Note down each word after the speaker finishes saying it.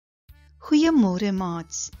Goeiemôre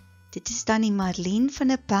maats, dit is Tannie Marlien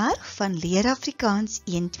van 'n Berg van Leer Afrikaans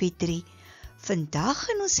 1, 2, 3. Vandag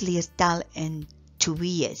gaan ons leer tel in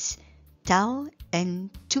 2's. Tel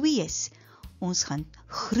in 2's. Ons gaan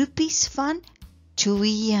groepies van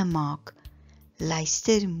 2 maak.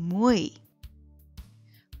 Luister mooi.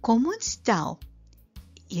 Kom ons tel.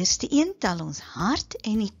 Eerste een tel ons hard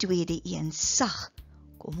en die tweede een sag.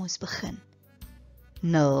 Kom ons begin.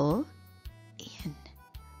 0, 1,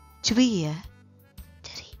 2,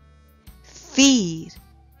 3, 4,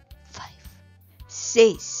 5,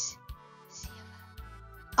 6, 7,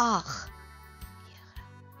 8,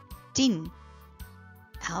 9, 10.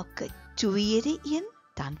 Elke tweede een,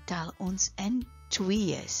 dan tel ons in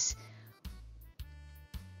 2's.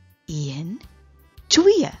 1,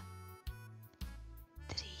 2,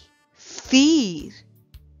 3, 4,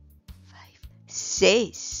 5,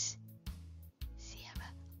 6,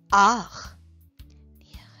 7, 8,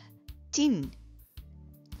 10.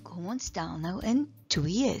 Kom ons tel nou in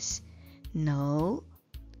 2's. 0,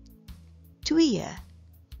 2,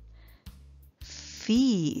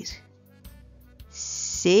 4,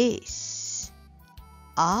 6,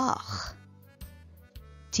 8,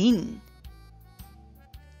 10.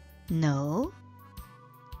 0,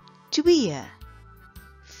 2,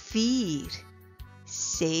 4,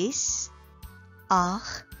 6,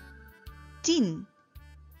 8, 10.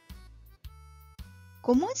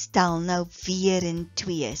 Kom ons tel nou weer in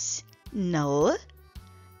 2's. 0,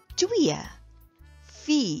 2,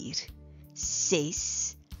 4, 6,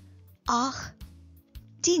 8,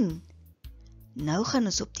 10. Nou gaan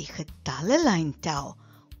ons op die getallelyn tel.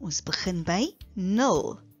 Ons begin by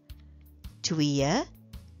 0, 2,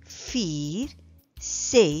 4,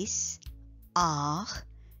 6, 8,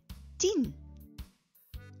 10.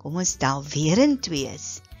 Kom ons tel weer in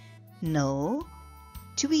 2's. 0,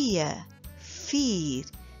 2, 4,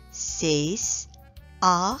 6,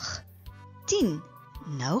 8, 10.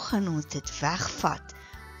 Nou gaan ons dit wegvat.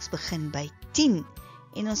 Ons begin by 10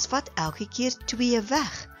 en ons vat elke keer 2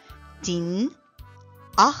 weg. 10,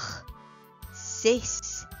 8,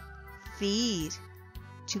 6, 4,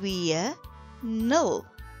 2, 0.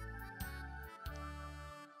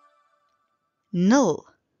 0,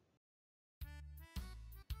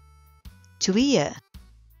 2,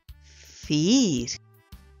 4,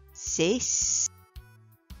 6,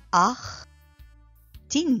 8,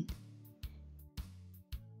 10.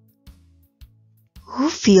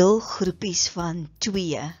 Hoeveel groepies van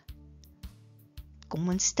 2? Kom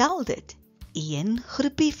ons tel dit. 1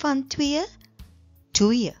 groepie van 2,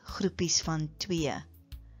 2 groepies van 2.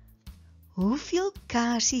 Hoeveel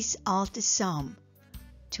kersies altesaam?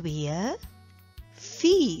 2,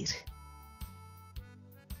 4.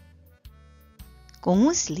 Kom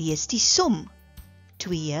ons lees die som.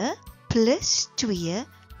 2 plus 2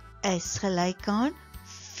 is gelyk aan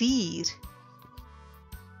 4.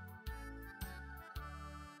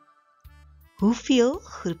 Hoeveel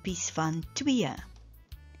groepies van 2?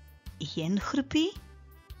 1 groepie,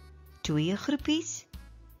 2 groepies,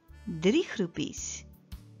 3 groepies.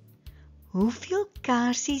 Hoeveel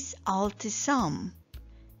kersies altesaam?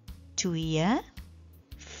 2,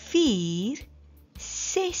 4,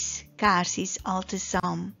 6 kersies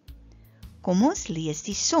altesaam. Kom ons lees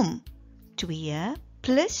die som. 2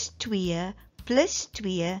 plus 2 plus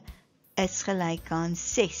 2 is gelyk aan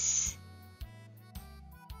 6.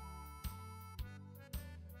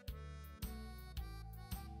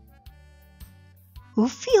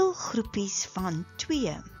 Hoeveel groepies van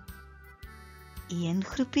 2? 1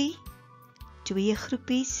 groepie, 2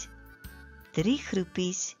 groepies, 3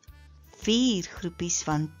 groepies, 4 groepies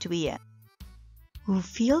van 2.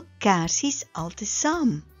 Hoeveel kersies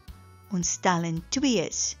altesaam? Ons tel in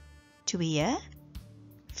 2's. 2,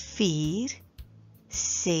 4,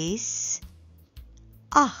 6,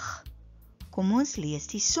 8. Kom ons lees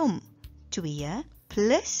die som. 2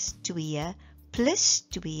 plus 2 plus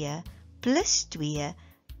 2 plus 2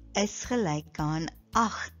 is gelyk aan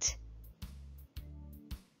 8.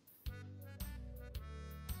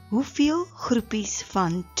 Hoeveel groepies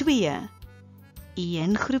van 2?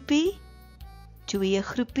 1 groepie, 2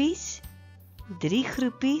 groepies, 3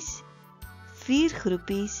 groepies, 4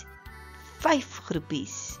 groepies, 5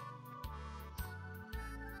 groepies.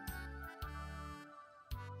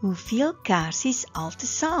 Hoeveel kersies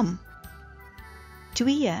altesaam?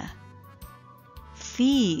 2,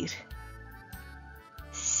 4,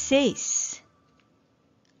 6,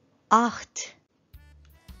 8,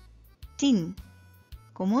 10.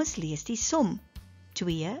 Kom ons lees die som.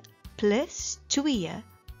 2 plus 2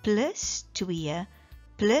 plus 2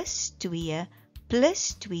 plus 2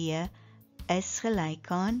 plus 2 is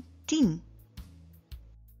gelyk aan 10.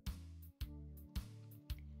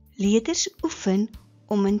 Leerders oefen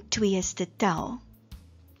om in 2's te tel.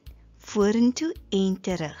 Vorentoe en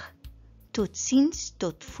terug. Totsiens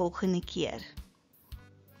tot volgende keer.